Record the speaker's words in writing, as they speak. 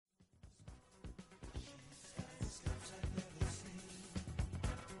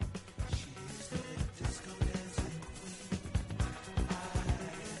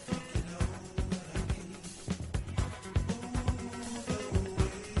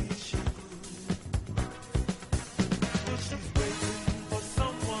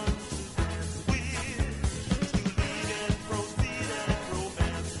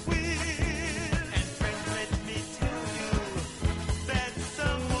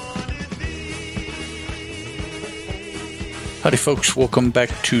Howdy folks, welcome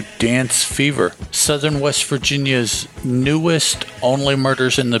back to Dance Fever, Southern West Virginia's newest Only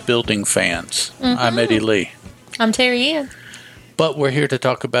Murders in the Building fans. I'm Eddie Lee. I'm Terry Ann. But we're here to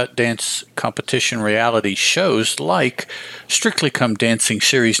talk about dance competition reality shows like Strictly Come Dancing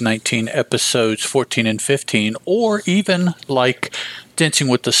Series 19 episodes 14 and 15, or even like Dancing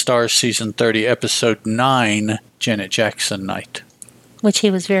with the Stars Season 30 episode 9, Janet Jackson Night. Which he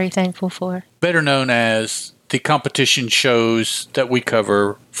was very thankful for. Better known as the competition shows that we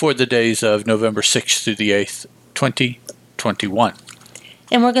cover for the days of November 6th through the 8th, 2021.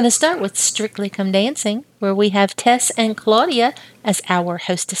 And we're going to start with Strictly Come Dancing, where we have Tess and Claudia as our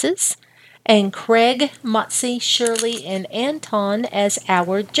hostesses, and Craig, Motzi, Shirley, and Anton as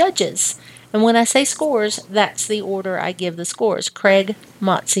our judges. And when I say scores, that's the order I give the scores. Craig,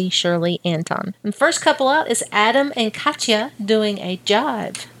 Motzi, Shirley, Anton. And first couple out is Adam and Katya doing a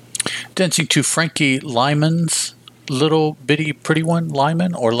jive. Dancing to Frankie Lyman's Little Bitty Pretty One,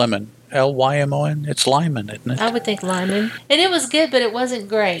 Lyman or Lemon? Lymon? It's Lyman, isn't it? I would think Lyman. And it was good, but it wasn't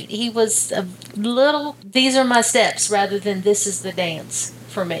great. He was a little, these are my steps, rather than this is the dance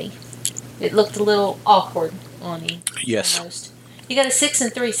for me. It looked a little awkward on you. Yes. Almost. You got a 6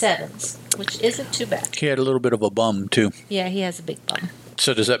 and 3/7, which isn't too bad. He had a little bit of a bum, too. Yeah, he has a big bum.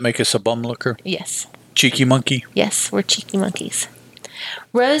 So does that make us a bum looker? Yes. Cheeky monkey? Yes, we're cheeky monkeys.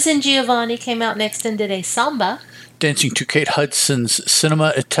 Rose and Giovanni came out next and did a samba. Dancing to Kate Hudson's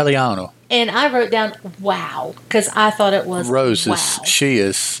Cinema Italiano. And I wrote down, wow, because I thought it was Rose wow. she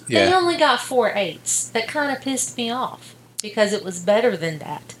is, yeah. They only got 4 8s. That kind of pissed me off because it was better than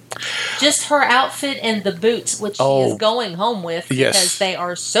that. Just her outfit and the boots, which she is going home with because they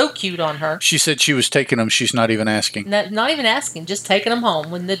are so cute on her. She said she was taking them. She's not even asking. Not even asking, just taking them home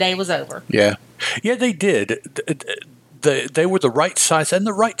when the day was over. Yeah. Yeah, they did. They were the right size and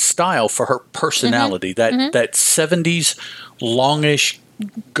the right style for her personality. That 70s longish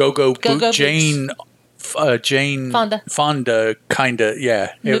go-go boot, Jane Fonda kind of,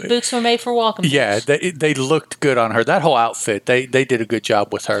 yeah. Boots were made for walking boots. Yeah, they looked good on her. That whole outfit, they did a good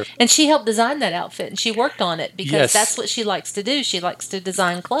job with her. And she helped design that outfit, and she worked on it because that's what she likes to do. She likes to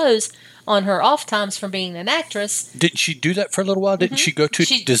design clothes on her off times from being an actress. Didn't she do that for a little while? Didn't she go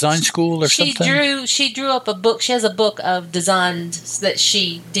to design school or something? She drew up a book. She has a book of designs that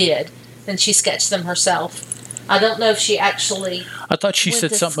she did, and she sketched them herself. I don't know if she actually. I thought she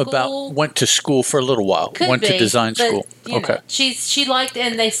said something about went to school for a little while. Went to design school. Okay. She liked,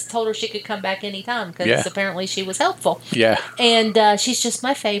 and they told her she could come back anytime because apparently she was helpful. Yeah. And she's just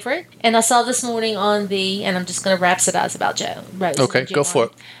my favorite. And I saw this morning and I'm just going to rhapsodize about Rose. Okay, go for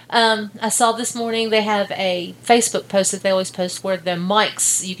it. I saw this morning they have a Facebook post that they always post where the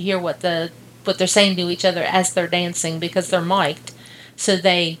mics, you can hear what they're saying to each other as they're dancing because they're mic'd. So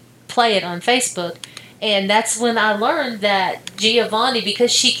they play it on Facebook. And that's when I learned that Giovanni,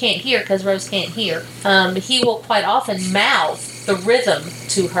 because she can't hear, because Rose can't hear, he will quite often mouth the rhythm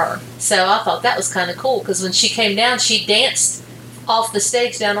to her. So I thought that was kind of cool, because when she came down, she danced off the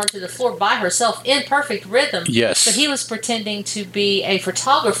stage down onto the floor by herself in perfect rhythm. Yes. But he was pretending to be a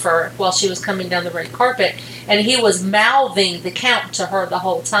photographer while she was coming down the red carpet, and he was mouthing the count to her the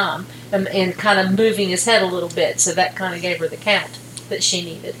whole time and kind of moving his head a little bit, so that kind of gave her the count that she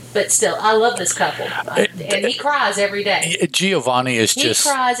needed. But still, I love this couple. And he cries every day. Giovanni is He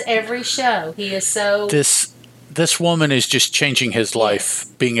cries every show. He is so... This woman is just changing his life,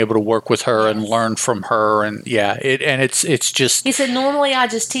 being able to work with her and learn from her. And it's just... He said, normally I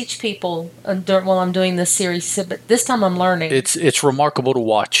just teach people while I'm doing this series, but this time I'm learning. It's remarkable to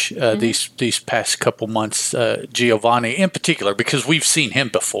watch these past couple months, Giovanni in particular, because we've seen him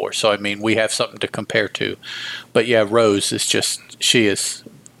before. So, I mean, we have something to compare to. But yeah, Rose is she is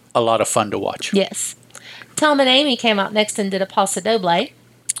a lot of fun to watch. Yes. Tom and Amy came out next and did a Paso Doble.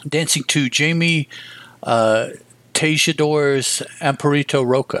 Dancing to Jamie Tejedor's Amparito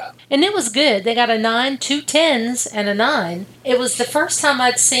Roca. And it was good. They got a 9, 2 10s, and a 9. It was the first time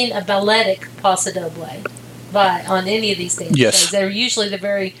I'd seen a balletic Paso Doble on any of these dance shows. They're usually the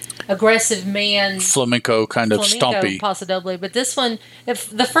very aggressive man. Flamenco kind of stompy. Paso Doble. But this one,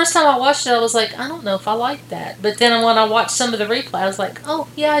 the first time I watched it, I was like, I don't know if I like that. But then when I watched some of the replay, I was like, oh,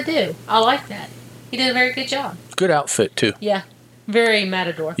 yeah, I do. I like that. He did a very good job. Good outfit, too. Yeah. Very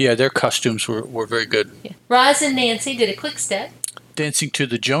matador. Yeah, their costumes were very good. Yeah. Roz and Nancy did a quick step. Dancing to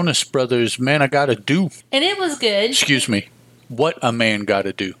the Jonas Brothers, Man I Gotta Do. And it was good. Excuse me. What a Man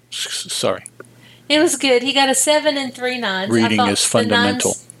Gotta Do. Sorry. It was good. He got a 7 and 3 9s. Reading is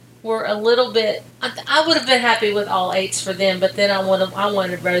fundamental. Were a little bit... I would have been happy with all 8s for them, but then I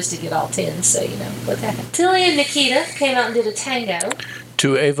wanted Rose to get all 10s, so you know what happened. Tilly and Nikita came out and did a tango.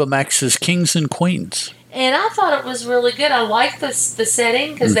 To Ava Max's Kings and Queens. And I thought it was really good. I liked the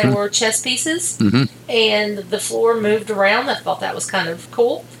setting because they were chess pieces, and the floor moved around. I thought that was kind of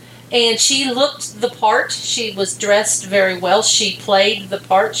cool. And she looked the part. She was dressed very well. She played the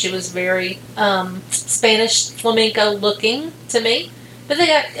part. She was very Spanish flamenco looking to me. But they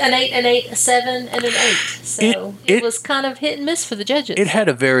got an 8, an 8, a 7, and an 8. So it was kind of hit and miss for the judges. It had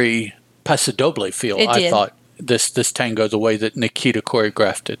a very Paso Doble feel, I thought. This tango, the way that Nikita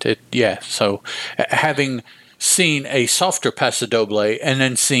choreographed it. So having seen a softer Paso Doble and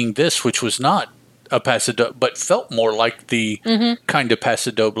then seeing this, which was not a Paso Doble, but felt more like the kind of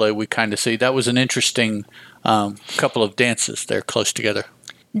Paso Doble we kind of see, that was an interesting couple of dances there close together.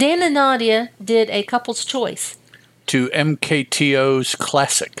 Dan and Nadia did a couple's choice to MKTO's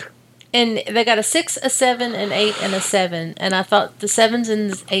Classic. And they got a 6, a 7, an 8, and a 7. And I thought the 7s and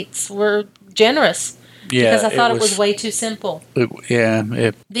the 8s were generous. Yeah, because I thought it was way too simple.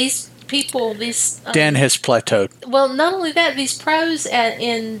 These people, Dan has plateaued. Well, not only that, these pros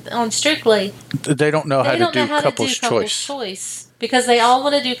on Strictly, they don't know how to do couples choice because they all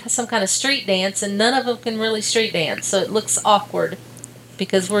want to do some kind of street dance, and none of them can really street dance, so it looks awkward.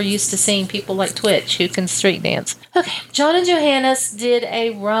 Because we're used to seeing people like Twitch who can street dance. Okay, John and Johannes did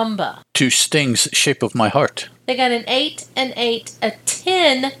a rumba to Sting's "Shape of My Heart." They got an 8, an 8, a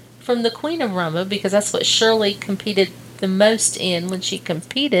 10. From the Queen of Rumba, because that's what Shirley competed the most in when she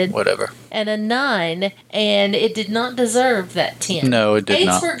competed. Whatever. And a 9, and it did not deserve that 10. No, it did 8s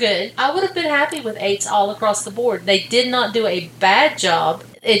not. 8s were good. I would have been happy with 8s all across the board. They did not do a bad job.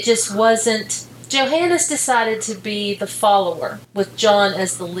 It just wasn't... Johannes decided to be the follower with John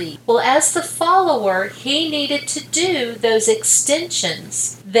as the lead. Well, as the follower, he needed to do those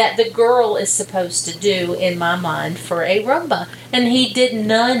extensions that the girl is supposed to do, in my mind, for a rumba. And he did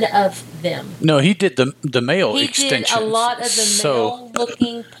none of them. No, he did the male extensions. He did a lot of the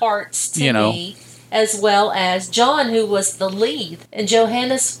male-looking parts to me, as well as John, who was the lead. And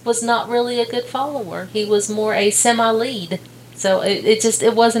Johannes was not really a good follower. He was more a semi-lead. So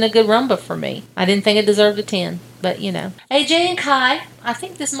it wasn't a good rumba for me. I didn't think it deserved a 10, but AJ and Kai, I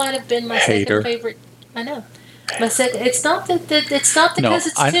think this might have been my second favorite. I know. It's not because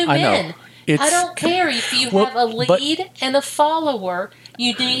it's two men. I don't care if you have a lead and a follower.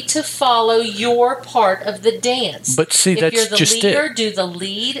 You need to follow your part of the dance. But see, that's just it. If you're the leader, do the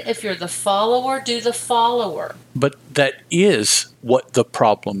lead. If you're the follower, do the follower. But that is what the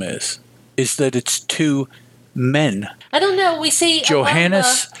problem is that it's two men. I don't know. We see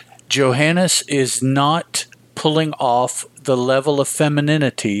Johannes is not pulling off the level of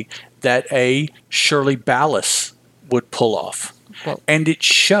femininity that a Shirley Ballas would pull off. Well, and it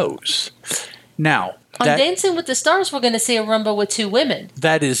shows. Now, on Dancing with the Stars, we're going to see a rumba with two women.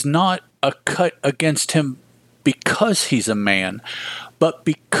 That is not a cut against him because he's a man, but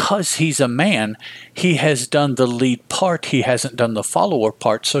because he's a man, he has done the lead part. He hasn't done the follower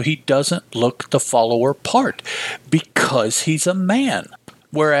part, so he doesn't look the follower part because he's a man.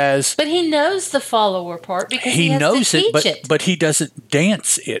 Whereas, but he knows the follower part because he knows it, but he doesn't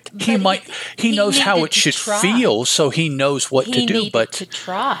dance it. He knows how it should feel, so he knows what to do. But to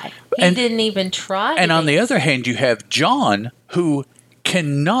try, he didn't even try. And on the other hand, you have John, who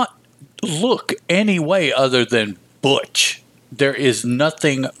cannot look any way other than butch. There is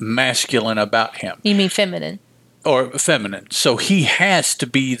nothing masculine about him. You mean feminine? Or feminine. So he has to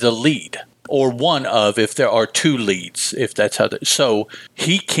be the lead. Or one of, if there are two leads, if that's how. So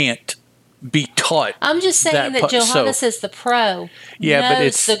he can't be taught. I'm just saying that Johannes is the pro. Yeah, knows but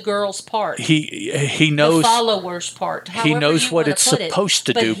it's the girl's part. He knows the follower's part. He knows what it's supposed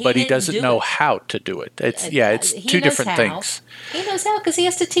to do, but he doesn't know how to do it. It's two different things. He knows how because he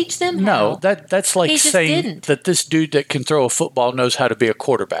has to teach them how. No, that's like saying that this dude that can throw a football knows how to be a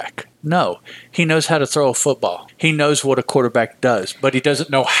quarterback. No, he knows how to throw a football. He knows what a quarterback does, but he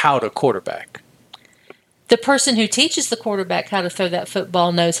doesn't know how to quarterback. The person who teaches the quarterback how to throw that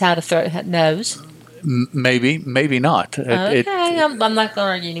football knows how to throw it. Knows. Maybe not. Okay, I'm not going to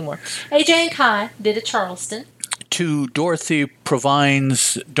argue anymore. AJ and Kai did a Charleston. To Dorothy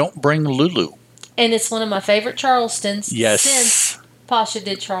Provine's Don't Bring Lulu. And it's one of my favorite Charlestons yes. since Pasha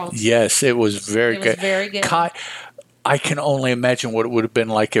did Charleston. Yes, it was very good. It was very good. Kai, I can only imagine what it would have been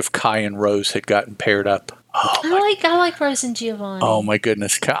like if Kai and Rose had gotten paired up. I like Rose and Giovanni. Oh my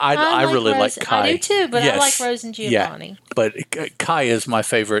goodness, I really like Kai. I do too, but I like Rose and Giovanni. Yeah, but Kai is my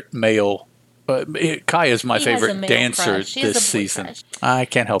favorite male. Kai is my favorite dancer this season. Crush. I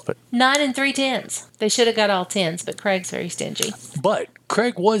can't help it. 9 and 3 10s. They should have got all 10s, but Craig's very stingy. But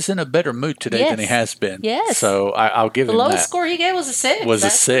Craig was in a better mood today than he has been. Yes. So I'll give him that. The lowest score he gave was a 6. Was a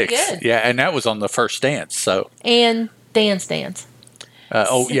 6. Yeah, and that was on the first dance. So. And Dan's dance.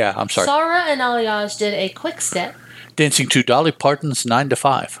 I'm sorry. Sarah and Alliage did a quick step. Dancing to Dolly Parton's 9 to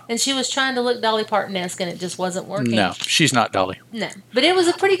 5. And she was trying to look Dolly Parton-esque, and it just wasn't working. No, she's not Dolly. No. But it was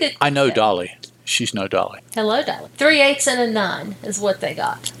a pretty good I know step. Dolly. She's no Dolly. Hello, Dolly. 3 8s and a 9 is what they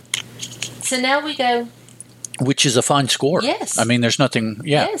got. So now we go. Which is a fine score. Yes. I mean, there's nothing,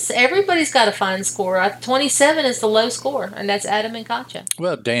 Yes, everybody's got a fine score. 27 is the low score, and that's Adam and Katja.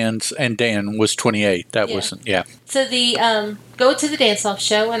 Well, Dan was 28. That wasn't, So the go to the dance-off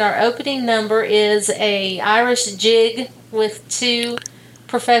show, and our opening number is a Irish jig with 2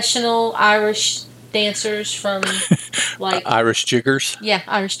 professional Irish dancers from like Irish jiggers. Yeah,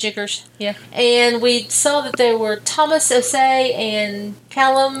 Irish jiggers. Yeah, and we saw that there were Thomas Osei and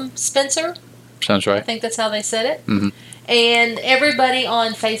Callum Spencer. Sounds right. I think that's how they said it. Mm-hmm. And everybody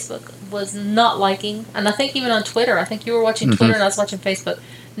on Facebook was not liking, and I think even on Twitter. I think you were watching Twitter and I was watching Facebook.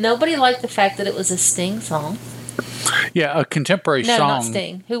 Nobody liked the fact that it was a Sting song. Yeah, a contemporary No, song. not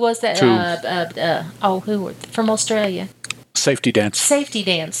Sting. Who was that? Who were from Australia? Safety Dance. Safety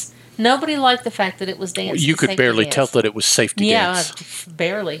Dance. Nobody liked the fact that it was dance. You could barely tell that it was Safety Dance. Yeah,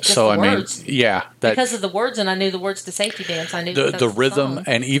 barely. Just so the words. Because of the words, and I knew the words to Safety Dance. I knew the rhythm song.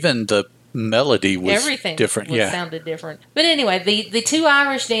 And even the melody was everything different. Sounded different. But anyway, the 2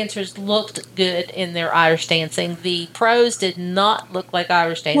 Irish dancers looked good in their Irish dancing. The pros did not look like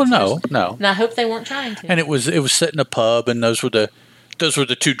Irish dancers. Well, no. And I hope they weren't trying to. And it was set in a pub, and those were the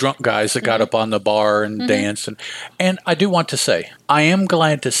 2 drunk guys that got up on the bar and danced. And I do want to say, I am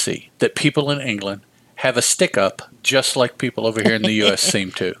glad to see that people in England have a stick up just like people over here in the U.S.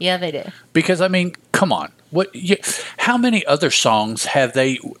 seem to. Yeah, they do. Because, I mean, come on. How many other songs have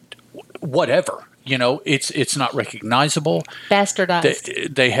they... Whatever, it's not recognizable.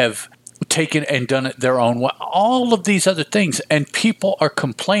 Bastardized. They have taken and done it their own way. All of these other things, and people are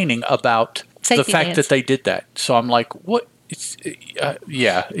complaining about the fact that they did that. So I'm like, what?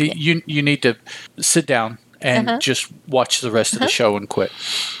 You need to sit down and just watch the rest of the show and quit.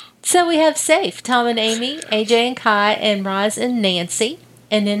 So we have Safe, Tom and Amy, AJ and Kai, and Roz and Nancy,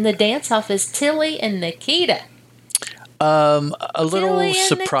 and in the dance off is Tilly and Nikita. A little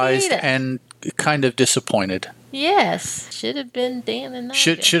surprised and kind of disappointed. Yes, should have been Dan and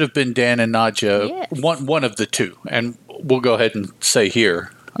Nadja. Should have been Dan and Nadja. Yes. One of the 2, and we'll go ahead and say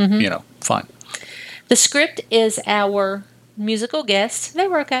here, fine. The script is our musical guest. They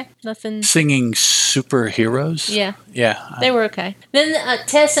were okay. Nothing. Singing superheroes. Yeah, they were okay. Then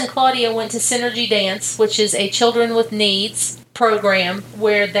Tess and Claudia went to Synergy Dance, which is a children with needs program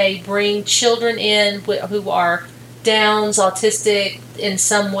where they bring children in who are Downs, autistic in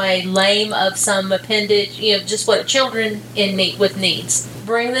some way, lame of some appendage, just what children with needs.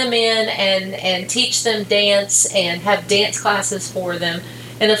 Bring them in and teach them dance and have dance classes for them.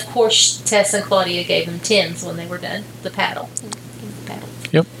 And of course, Tess and Claudia gave them 10s when they were done. The paddle.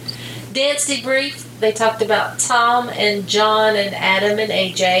 Yep. Dance debrief. They talked about Tom and John and Adam and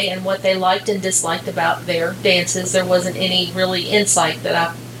AJ and what they liked and disliked about their dances. There wasn't any really insight that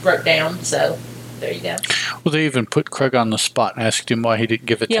I wrote down, so there you go. Well, they even put Craig on the spot and asked him why he didn't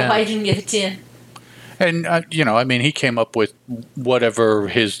give it 10. Yeah, why he didn't give it 10. And, he came up with whatever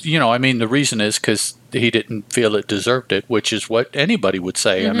his, the reason is because he didn't feel it deserved it, which is what anybody would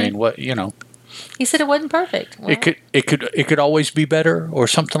say. I mean, He said it wasn't perfect. Well, it could always be better or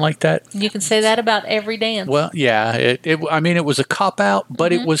something like that. You can say that about every dance. Well, yeah. It was a cop-out,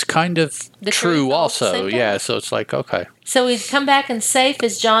 but it was kind of true also. Yeah, so it's like, okay. So we come back and Safe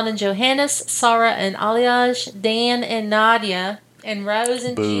is John and Johannes, Sarah and Alliage, Dan and Nadia, and Rose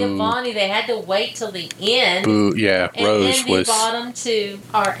and Giovanni. They had to wait till the end. Yeah, and Rose was... the bottom 2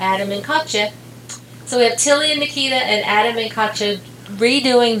 are Adam and Katja. So we have Tilly and Nikita and Adam and Katja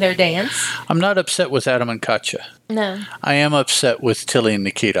redoing their dance. I'm not upset with Adam and Katja. No. I am upset with Tilly and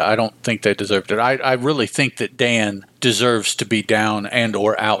Nikita. I don't think they deserved it. I really think that Dan deserves to be down and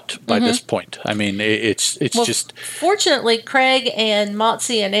or out by this point. I mean, it's just... Fortunately, Craig and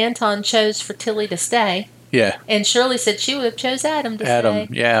Motzi and Anton chose for Tilly to stay. Yeah. And Shirley said she would have chose Adam to stay.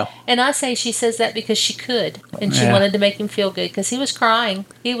 Yeah. And I say she says that because she could. And she wanted to make him feel good because he was crying.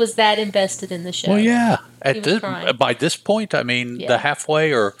 He was that invested in the show. Well, yeah. By this point, I mean, the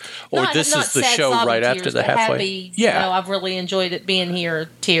halfway or this is the show right after the halfway. Happy, yeah. I've really enjoyed it being here.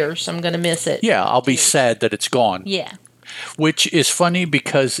 Tears. I'm going to miss it. Yeah, I'll be sad that it's gone. Yeah. Which is funny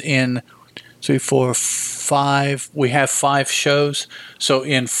because in 3, 4, 5, we have 5 shows. So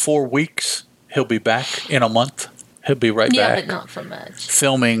in 4 weeks... He'll be back in a month. He'll be right back. Yeah, but not for much.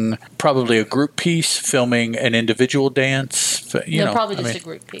 Filming probably a group piece, filming an individual dance. Probably just a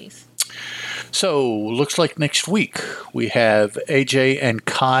group piece. So, looks like next week we have AJ and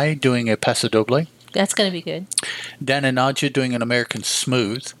Kai doing a Paso Doble. That's going to be good. Dan and Nadja doing an American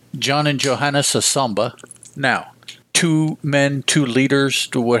Smooth. John and Johannes a samba. Now, 2 men, 2 leaders,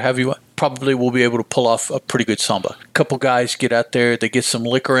 what have you, probably will be able to pull off a pretty good samba. A couple guys get out there, they get some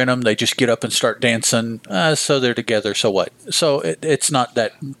liquor in them, they just get up and start dancing. So they're together, so what? So it's not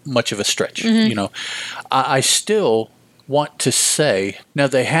that much of a stretch, you know. I still want to say, now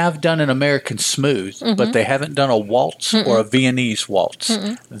they have done an American Smooth, but they haven't done a waltz or a Viennese waltz.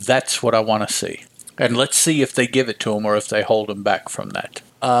 That's what I want to see. And let's see if they give it to them or if they hold them back from that.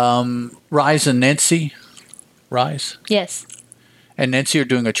 Rise and Nancy. Rise? Yes. And Nancy are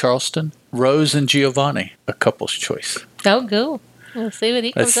doing a Charleston. Rose and Giovanni, a couple's choice. Oh, cool. We'll see what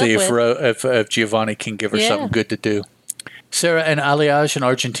he comes Let's see up with. if Giovanni can give her something good to do. Sarah and Alliage, an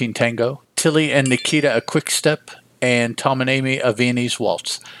Argentine tango. Tilly and Nikita, a quick step. And Tom and Amy, a Viennese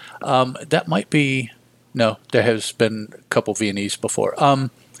waltz. That might be... No, there has been a couple Viennese before.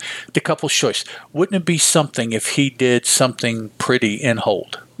 The couple's choice. Wouldn't it be something if he did something pretty in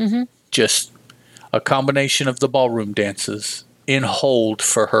hold? Just a combination of the ballroom dances in hold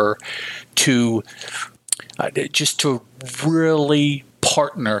for her to just to really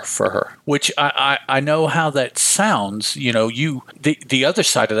partner for her, which I know how that sounds. You know, the other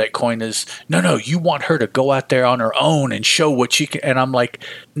side of that coin is no, you want her to go out there on her own and show what she can. And I'm like,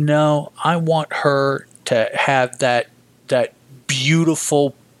 no, I want her to have that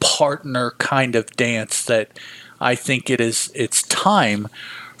beautiful partner kind of dance that I think it's time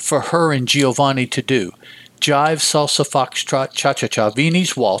for her and Giovanni to do. Jive, salsa, foxtrot, cha-cha-cha,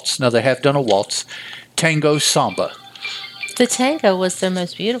 Viennese waltz. Now they have done a waltz. Tango, samba. The tango was their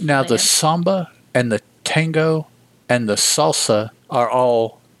most beautiful. Now the samba and the tango and the salsa are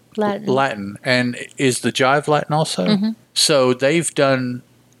all Latin. And is the jive Latin also? So they've done,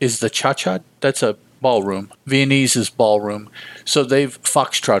 is the cha-cha, that's a ballroom. Viennese is ballroom. So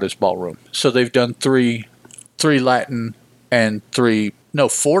foxtrot is ballroom. So they've done three Latin and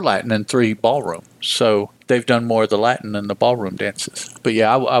 4 Latin and 3 ballroom. So they've done more of the Latin than the ballroom dances. But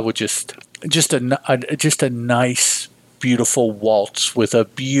yeah, I would just a nice, beautiful waltz with a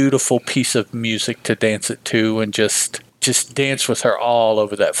beautiful piece of music to dance it to, and just dance with her all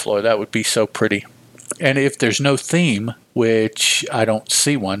over that floor. That would be so pretty. And if there's no theme, which I don't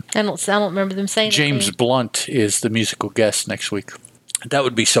see one, I don't remember them saying. James Blunt is the musical guest next week. That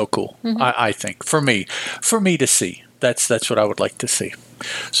would be so cool. I think for me to see. That's what I would like to see.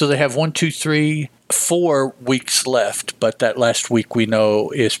 So they have 1, 2, 3, 4 weeks left, but that last week we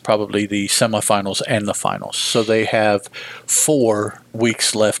know is probably the semifinals and the finals. So they have 4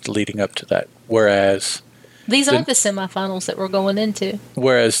 weeks left leading up to that. Whereas these are the semifinals that we're going into.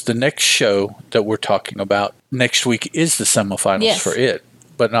 Whereas the next show that we're talking about next week is the semifinals for it,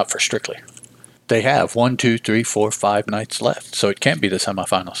 but not for Strictly. They have 1, 2, 3, 4, 5 nights left, so it can't be the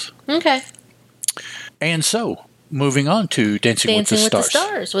semifinals. Okay. And so, moving on to Dancing with the Stars. Dancing with the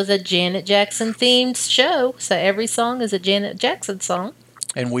Stars was a Janet Jackson themed show, so every song is a Janet Jackson song.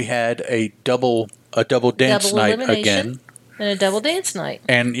 And we had a double dance night again. And a double dance night.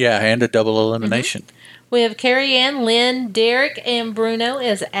 And a double elimination. We have Carrie Ann, Lynn, Derek, and Bruno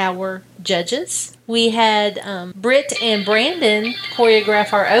as our judges. We had Britt and Brandon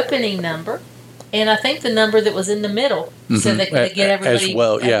choreograph our opening number. And I think the number that was in the middle, so they could get everybody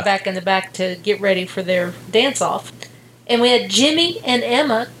back in the back to get ready for their dance-off. And we had Jimmy and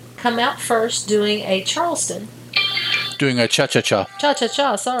Emma come out first doing a Charleston. Doing a cha-cha-cha.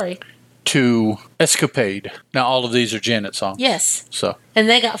 Cha-cha-cha, sorry. To Escapade. Now, all of these are Janet songs. Yes. So. And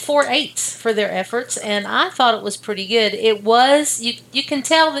they got 4 8s for their efforts, and I thought it was pretty good. It was, you can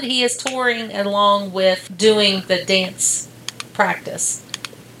tell that he is touring along with doing the dance practice,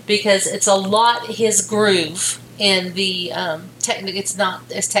 because it's a lot his groove, and the it's not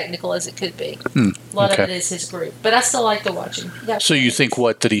as technical as it could be. A lot of it is his groove, but I still like to watch him. So you think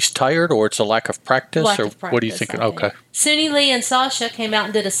that he's tired, or it's a lack of practice, what are you thinking? Okay. Suni Lee and Sasha came out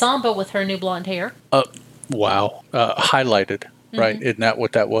and did a samba with her new blonde hair. Wow. Highlighted, right? Isn't that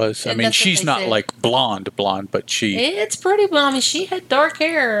what that was? And I mean, she's not like blonde, but she... It's pretty blonde. I mean, she had dark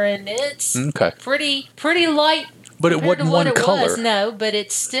hair, and it's pretty light. But it wasn't one color. No, but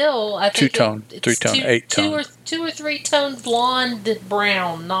it's still, I think, 2-tone, 3-tone, 8-tone. 2 or 3 toned blonde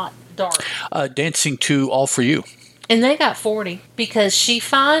brown, not dark. Dancing to All For You. And they got 40 because she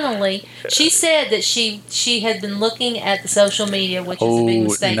said that she had been looking at the social media, which is a big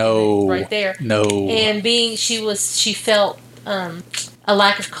mistake right there. No. And she felt a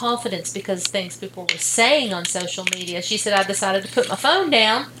lack of confidence because things people were saying on social media. She said, I decided to put my phone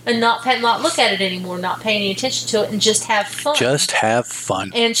down and not look at it anymore, not pay any attention to it, and just have fun. Just have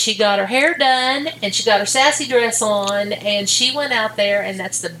fun. And she got her hair done, and she got her sassy dress on, and she went out there, and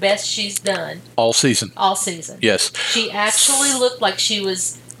that's the best she's done. All season. All season. Yes. She actually looked like she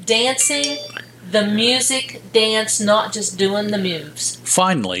was dancing the music dance, not just doing the moves.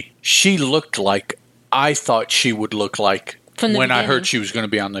 Finally, she looked like I thought she would look like when beginning. I heard she was going to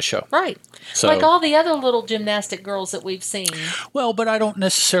be on the show. Right. So, like all the other little gymnastic girls that we've seen. Well, but I don't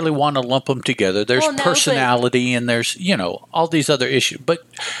necessarily want to lump them together. There's Well, no, personality and there's, all these other issues. But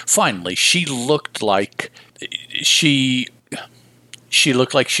finally, she looked like she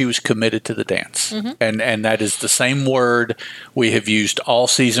looked like she was committed to the dance. Mm-hmm. And that is the same word we have used all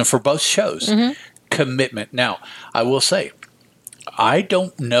season for both shows. Mm-hmm. Commitment. Now, I will say, I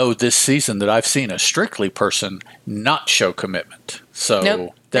don't know this season that I've seen a Strictly person not show commitment. So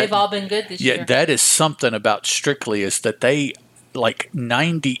Nope. They've all been good this year. Yeah, that is something about Strictly is that they, like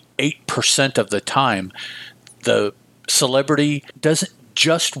 98% of the time, the celebrity doesn't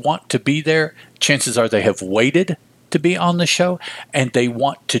just want to be there. Chances are they have waited to be on the show, and they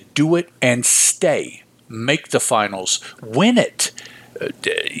want to do it and stay, make the finals, win it.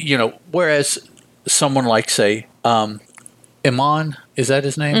 Whereas someone like, say, Iman, is that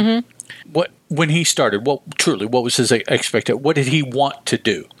his name? Mm-hmm. When he started, what was his expectation? What did he want to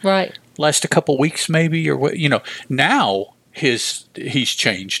do? Right. Last a couple weeks, maybe, or what? Now he's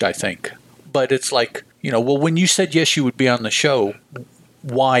changed, I think. But it's like, well, when you said yes, you would be on the show.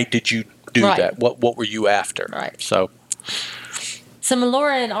 Why did you do Right. that? What were you after? Right. So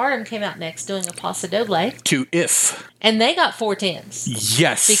Melora and Artem came out next doing a Paso Doble. to If. And they got 4 10s.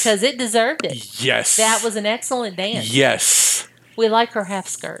 Yes. Because it deserved it. Yes. That was an excellent dance. Yes. We like her half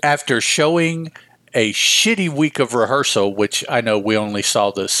skirt. After showing a shitty week of rehearsal, which I know we only saw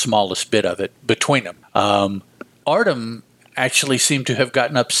the smallest bit of it between them, Artem actually seemed to have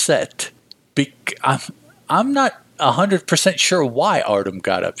gotten upset. I'm not 100% sure why Artem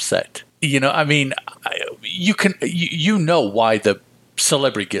got upset. You know why the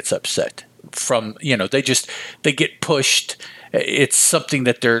celebrity gets upset from, they get pushed. It's something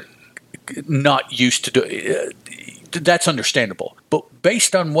that they're not used to do. That's understandable. But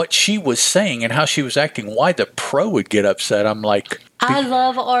based on what she was saying and how she was acting, why the pro would get upset, I'm like, I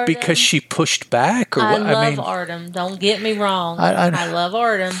love Artem. because she pushed back, or what? I love Artem. Don't get me wrong. I love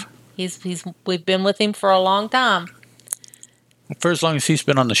Artem. We've been with him for a long time. For as long as he's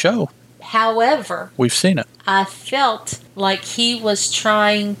been on the show. However, we've seen it. I felt like he was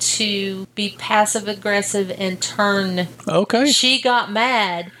trying to be passive aggressive and turn. Okay. She got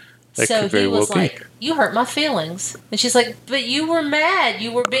mad. That so could very he was well be. like, you hurt my feelings. And she's like, but you were mad.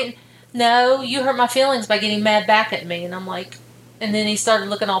 You were being... No, you hurt my feelings by getting mad back at me. And I'm like... And then he started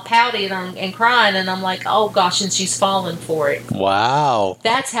looking all pouty and crying. And I'm like, oh, gosh, and she's falling for it. Wow.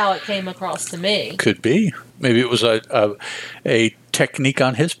 That's how it came across to me. Could be. Maybe it was a technique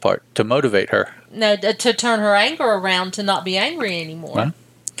on his part to motivate her. No, to turn her anger around to not be angry anymore. Well,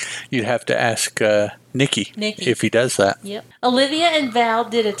 you'd have to ask Nikki if he does that. Yep. Olivia and Val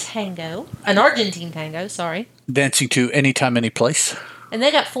did a tango, an Argentine tango, sorry. Dancing to Anytime, Anyplace. And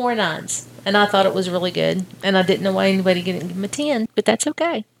they got 4 9s. And I thought it was really good. And I didn't know why anybody didn't give them a 10, but that's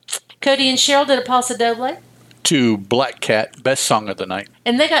okay. Cody and Cheryl did a Paso Doble. To Black Cat, best song of the night.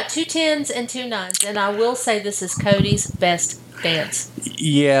 And they got 2 10s and 2 9s. And I will say this is Cody's best dance.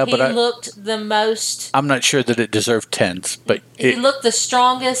 Yeah, but he looked the most... I'm not sure that it deserved 10s, but... He looked the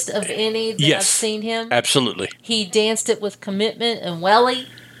strongest of any that I've seen him. Absolutely. He danced it with commitment and welly,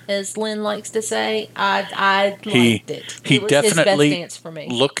 as Lynn likes to say. I liked it. He it was definitely his best dance for me.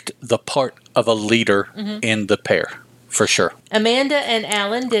 Looked the part of a leader in the pair, for sure. Amanda and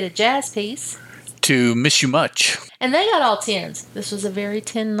Alan did a jazz piece. To Miss You Much. And they got all 10s. This was a very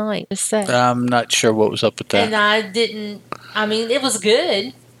 10 night, to say. I'm not sure what was up with that. And it was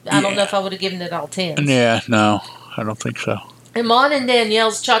good. I don't know if I would have given it all 10s. Yeah, no, I don't think so. Iman and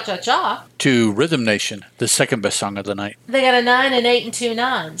Danielle's Cha Cha Cha. To Rhythm Nation, the second best song of the night. They got a 9 and 8 and 2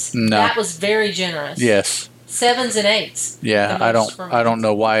 9s. No. That was very generous. Yes. 7s and 8s. Yeah, I don't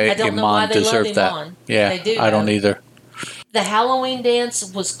know why Iman deserved that. Yeah, they do, I don't either. The Halloween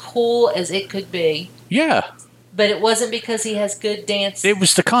dance was cool as it could be. Yeah. But it wasn't because he has good dance. It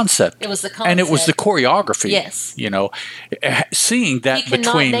was the concept. It was the concept. And it was the choreography. Yes. Seeing that he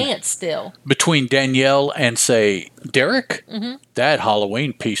cannot dance still. Between Danielle and, say, Derek, that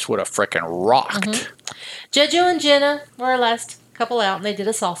Halloween piece would have frickin' rocked. Jojo and Jenna were our last couple out, and they did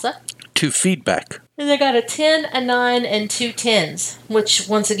a salsa. To Feedback. And they got a 10, a 9, and 2 10s, which,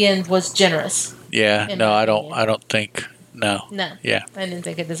 once again, was generous. Yeah, no, I don't think No. No. Yeah. I didn't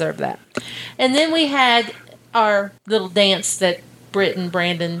think it deserved that. And then we had our little dance that Britt and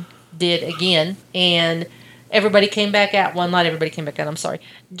Brandon did again. And everybody came back out. Well, not everybody came back out. I'm sorry.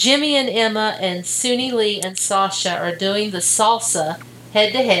 Jimmy and Emma and Suni Lee and Sasha are doing the salsa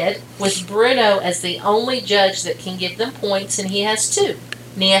head-to-head with Bruno as the only judge that can give them points, and he has 2.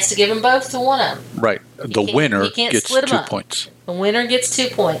 And he has to give them both to one of them. Right. The winner he can't gets split 'em 2 up. points. The winner gets 2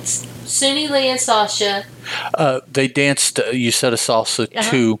 points. Suni Lee and Sasha. They danced, you said a salsa,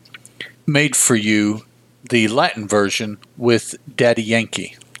 too, made for you, the Latin version with Daddy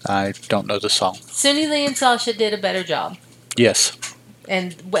Yankee. I don't know the song. Suni Lee and Sasha did a better job. Yes.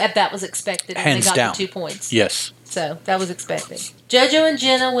 And that was expected. And Hands they got down. the 2 points. Yes. So that was expected. JoJo and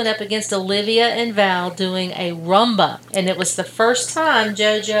Jenna went up against Olivia and Val doing a rumba. And it was the first time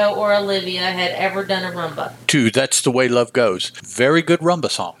JoJo or Olivia had ever done a rumba. 2, That's the Way Love Goes. Very good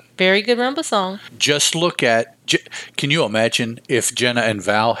rumba song. Very good rumba song. Just look at, can you imagine if Jenna and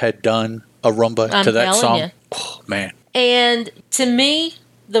Val had done a rumba to that telling song? you. Oh, man. And to me,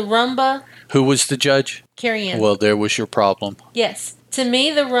 the rumba, Who was the judge? Carrie Ann. Well, there was your problem. Yes. To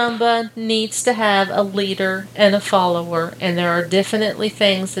me, the rumba needs to have a leader and a follower, and there are definitely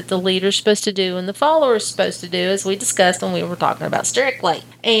things that the leader's supposed to do and the follower's supposed to do, as we discussed when we were talking about Strictly.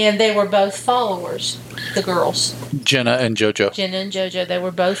 And they were both followers, the girls. Jenna and JoJo. Jenna and JoJo, they were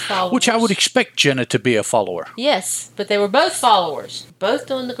both followers. Which I would expect Jenna to be a follower. Yes, but they were both followers, both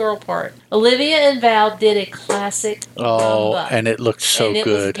doing the girl part. Olivia and Val did a classic rumba. And it looked so and it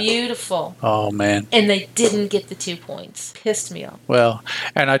good. was beautiful. Oh, man. And they didn't get the 2 points. Pissed me off. Well,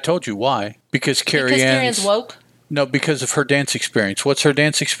 and I told you why. Because Carrie Ann's woke. No, because of her dance experience. What's her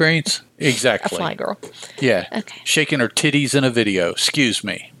dance experience? Exactly. A fly girl. Yeah. Okay. Shaking her titties in a video. Excuse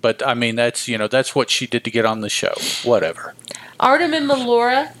me. But, I mean, that's what she did to get on the show. Whatever. Artem and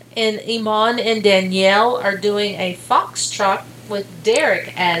Melora and Iman and Danielle are doing a foxtrot with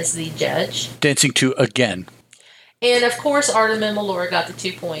Derek as the judge. Dancing to Again. And, of course, Artem and Melora got the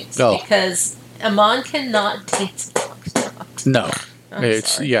 2 points. Oh. Because Iman cannot dance foxtrot. No. I'm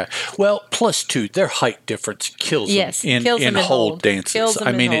sorry. Yeah. Well, plus 2, their height difference kills Yes, them kills in them in hold hold. dances. Kills them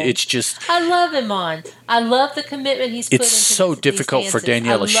I in mean, hold. it's just I love Iman. I love the commitment he's put into it's so these difficult for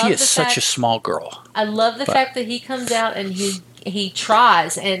dances. Daniela. I She love is the such a fact- small girl. I love the fact that he comes out and he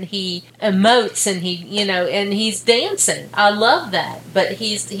tries and he emotes and and he's dancing. I love that, but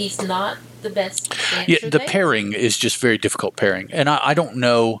he's not the best dancer. Yeah, the there. pairing is just very difficult pairing. And I don't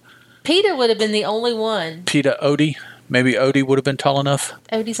know, Peter would have been the only one. Peta Odie, maybe Odie would have been tall enough.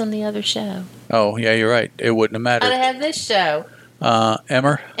 Odie's on the other show. Oh, yeah, you're right. It wouldn't have I'd mattered. have had this show.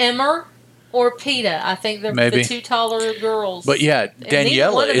 Emmer? Emmer or Peta. I think they're Maybe. the 2 taller girls. But yeah,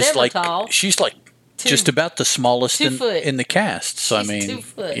 neither one Daniela of is them are like, tall. she's like Two- just about the smallest 2 foot. in the cast. So, She's I mean, 2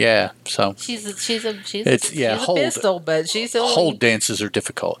 foot. yeah, so She's hold- a pistol, but she's only hold dances are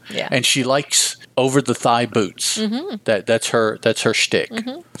difficult. Yeah. And she likes over the thigh boots. Mm-hmm. That's her shtick.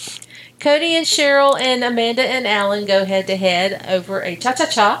 Cody and Cheryl and Amanda and Alan go head to head over a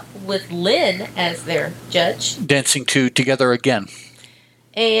cha-cha-cha with Lynn as their judge. Dancing together again.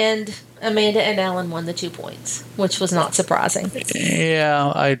 And Amanda and Alan won the 2 points, which was not surprising.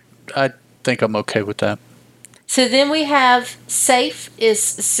 Yeah, I think I'm okay with that. So then we have Safe is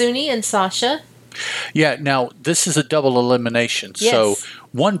Suni and Sasha. Yeah, now this is a double elimination. So Yes.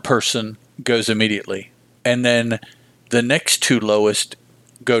 one person goes immediately, and then the next 2 lowest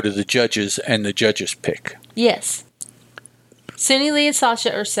go to the judges, and the judges pick. Yes. Suni Lee and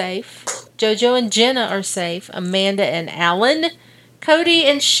Sasha are safe. JoJo and Jenna are safe. Amanda and Alan. Cody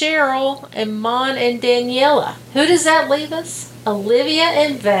and Cheryl. And Mon and Daniela. Who does that leave us? Olivia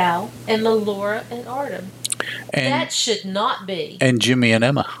and Val. And Melora and Artem. And That should not be. and Jimmy and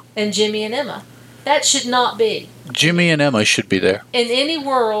Emma. And Jimmy and Emma. That should not be. Jimmy and Emma should be there. In any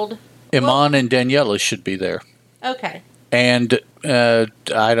world. Iman and Daniela should be there. Okay. And JoJo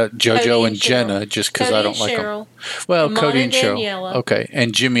Cody and and Jenna, just because Cody I don't and like them. Cheryl. Well, Iman Cody and and Cheryl. Daniela. Okay,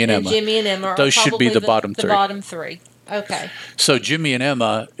 and Jimmy and And Emma. Jimmy and Emma are Those should be probably the bottom 3. The bottom 3. Okay. So Jimmy and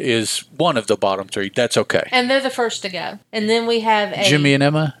Emma is one of the bottom 3. That's okay. And they're the first to go. And then we have a... Jimmy and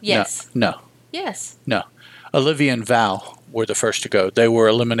Emma? Yes. No. Yes. Olivia and Val were the first to go. They were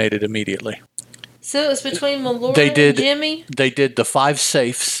eliminated immediately. So it was between Melora They did- and Jimmy? They did the 5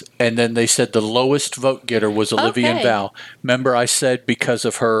 safes, and then they said the lowest vote getter was Olivia and Okay. Val. Remember I said because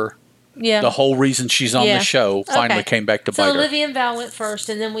of her, Yeah. the whole reason she's on Yeah. the show finally Okay. came back to So bite her. Olivia and Val went first,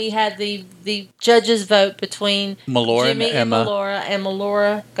 and then we had the judges vote between Melora Jimmy and Emma. and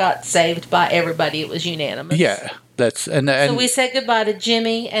Melora got saved by everybody. It was unanimous. Yeah, that's and So we said goodbye to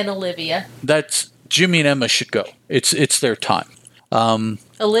Jimmy and Olivia. that's Jimmy and Emma should go. It's their time.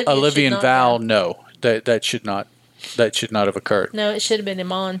 Olivia Olivia should and not Val, go. no, that should not. That should not have occurred. No, it should have been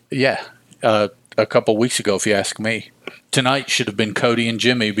Iman. Yeah. A couple weeks ago, if you ask me. Tonight should have been Cody and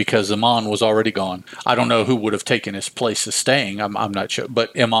Jimmy because Iman was already gone. I don't know who would have taken his place of staying. I'm not sure.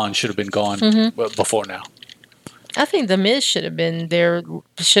 But Iman should have been gone before now. I think The Miz should have been there,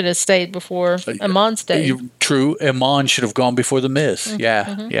 should have stayed before Iman stayed. True. Iman should have gone before The Miz.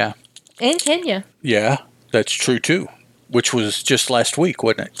 Yeah. And Kenya. Yeah, that's true too. Which was just last week,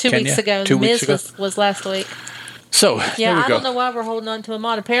 wasn't it? 2 weeks ago. 2 weeks ago. Miz was last week. So, yeah, there we I go. don't know why we're holding on to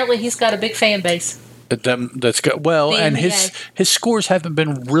Iman. Apparently, he's got a big fan base. That's good. Well, and his scores haven't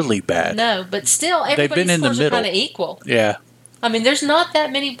been really bad. No, but still, everybody's scores are kind of equal. Yeah. I mean, there's not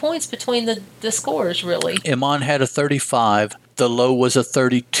that many points between the scores, really. Iman had a 35. The low was a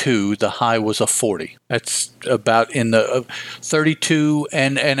 32. The high was a 40. That's about in the 32,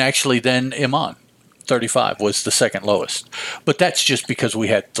 and actually then Iman. 35 was the second lowest. But that's just because we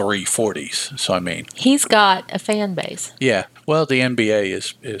had 3 40s. So, I mean. He's got a fan base. Yeah. Well, the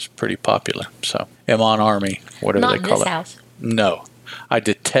NBA is pretty popular. So, Iman Army, whatever they call it. Not in this house. No. I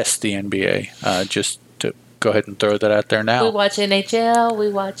detest the NBA. Just to go ahead and throw that out there now. We watch NHL. We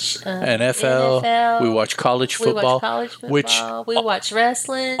watch NFL. We watch college football. We watch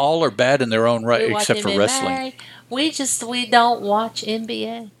wrestling. All are bad in their own right, we except for MMA. wrestling. We don't watch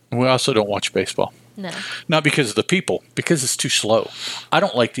NBA. We also don't watch baseball. No. Not because of the people, because it's too slow. I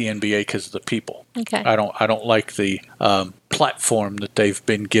don't like the NBA because of the people. Okay. I don't like the platform that they've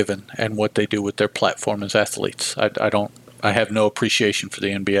been given and what they do with their platform as athletes. I have no appreciation for the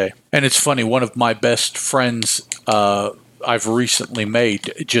NBA. And it's funny, one of my best friends I've recently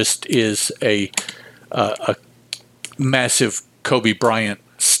made just is a massive Kobe Bryant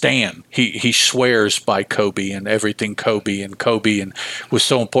stan. He swears by Kobe and everything Kobe and was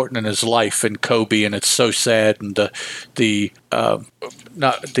so important in his life and Kobe, and it's so sad. And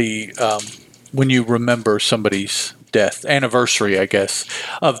when you remember somebody's death anniversary, I guess,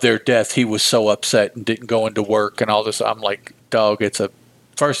 of their death, he was so upset and didn't go into work and all this. I'm like, dog,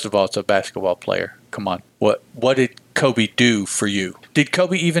 first of all, it's a basketball player. Come on. What did Kobe do for you? Did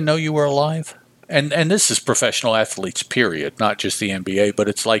Kobe even know you were alive? And this is professional athletes, period, not just the NBA. But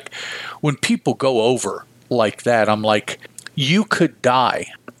it's like when people go over like that, I'm like, you could die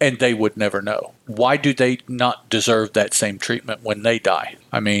and they would never know. Why do they not deserve that same treatment when they die?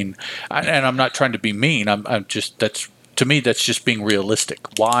 I mean, and I'm not trying to be mean. I'm just, to me, that's just being realistic.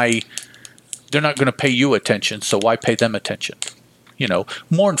 Why? They're not going to pay you attention, so why pay them attention?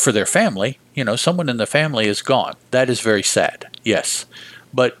 Mourn for their family. Someone in the family is gone. That is very sad, yes.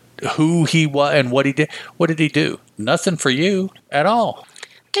 But who he was and what he did. What did he do? Nothing for you at all.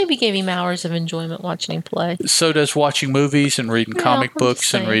 Maybe gave him hours of enjoyment watching him play. So does watching movies and reading comic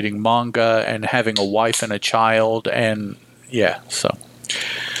books and reading manga and having a wife and a child. And so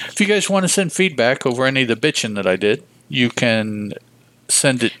if you guys want to send feedback over any of the bitching that I did, you can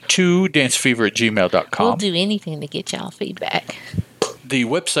send it to dancefever@gmail.com. We'll do anything to get y'all feedback. The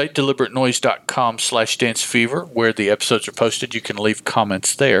website, deliberatenoise.com/dancefever, where the episodes are posted. You can leave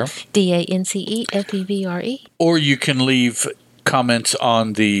comments there. DANCEFEVRE. Or you can leave comments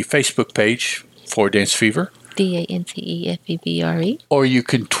on the Facebook page for Dance Fever. DANCEFEVRE. Or you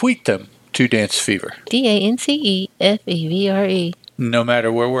can tweet them to Dance Fever. DANCEFEVRE. No matter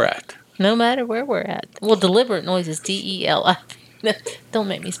where we're at. No matter where we're at. Well, Deliberate Noise is DELI. Don't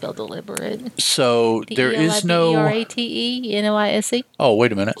make me spell deliberate. So there is no DELIBERATENOISE. Oh,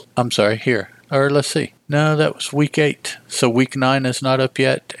 wait a minute. I'm sorry. Here. Or let's see. No, that was week 8. So week 9 is not up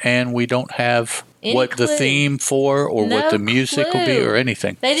yet, and we don't have what the theme for or what the music will be or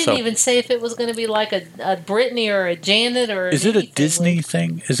anything. They didn't even say if it was going to be like a Britney or a Janet or Is it a Disney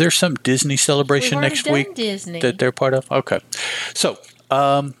thing? Is there some Disney celebration next week Disney that they're part of? Okay. So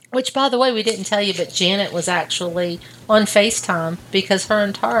which, by the way, we didn't tell you, but Janet was actually on FaceTime because her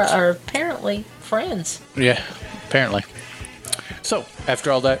and Tara are apparently friends. Yeah, apparently. So, after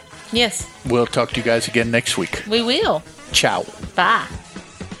all that, yes, we'll talk to you guys again next week. We will. Ciao. Bye.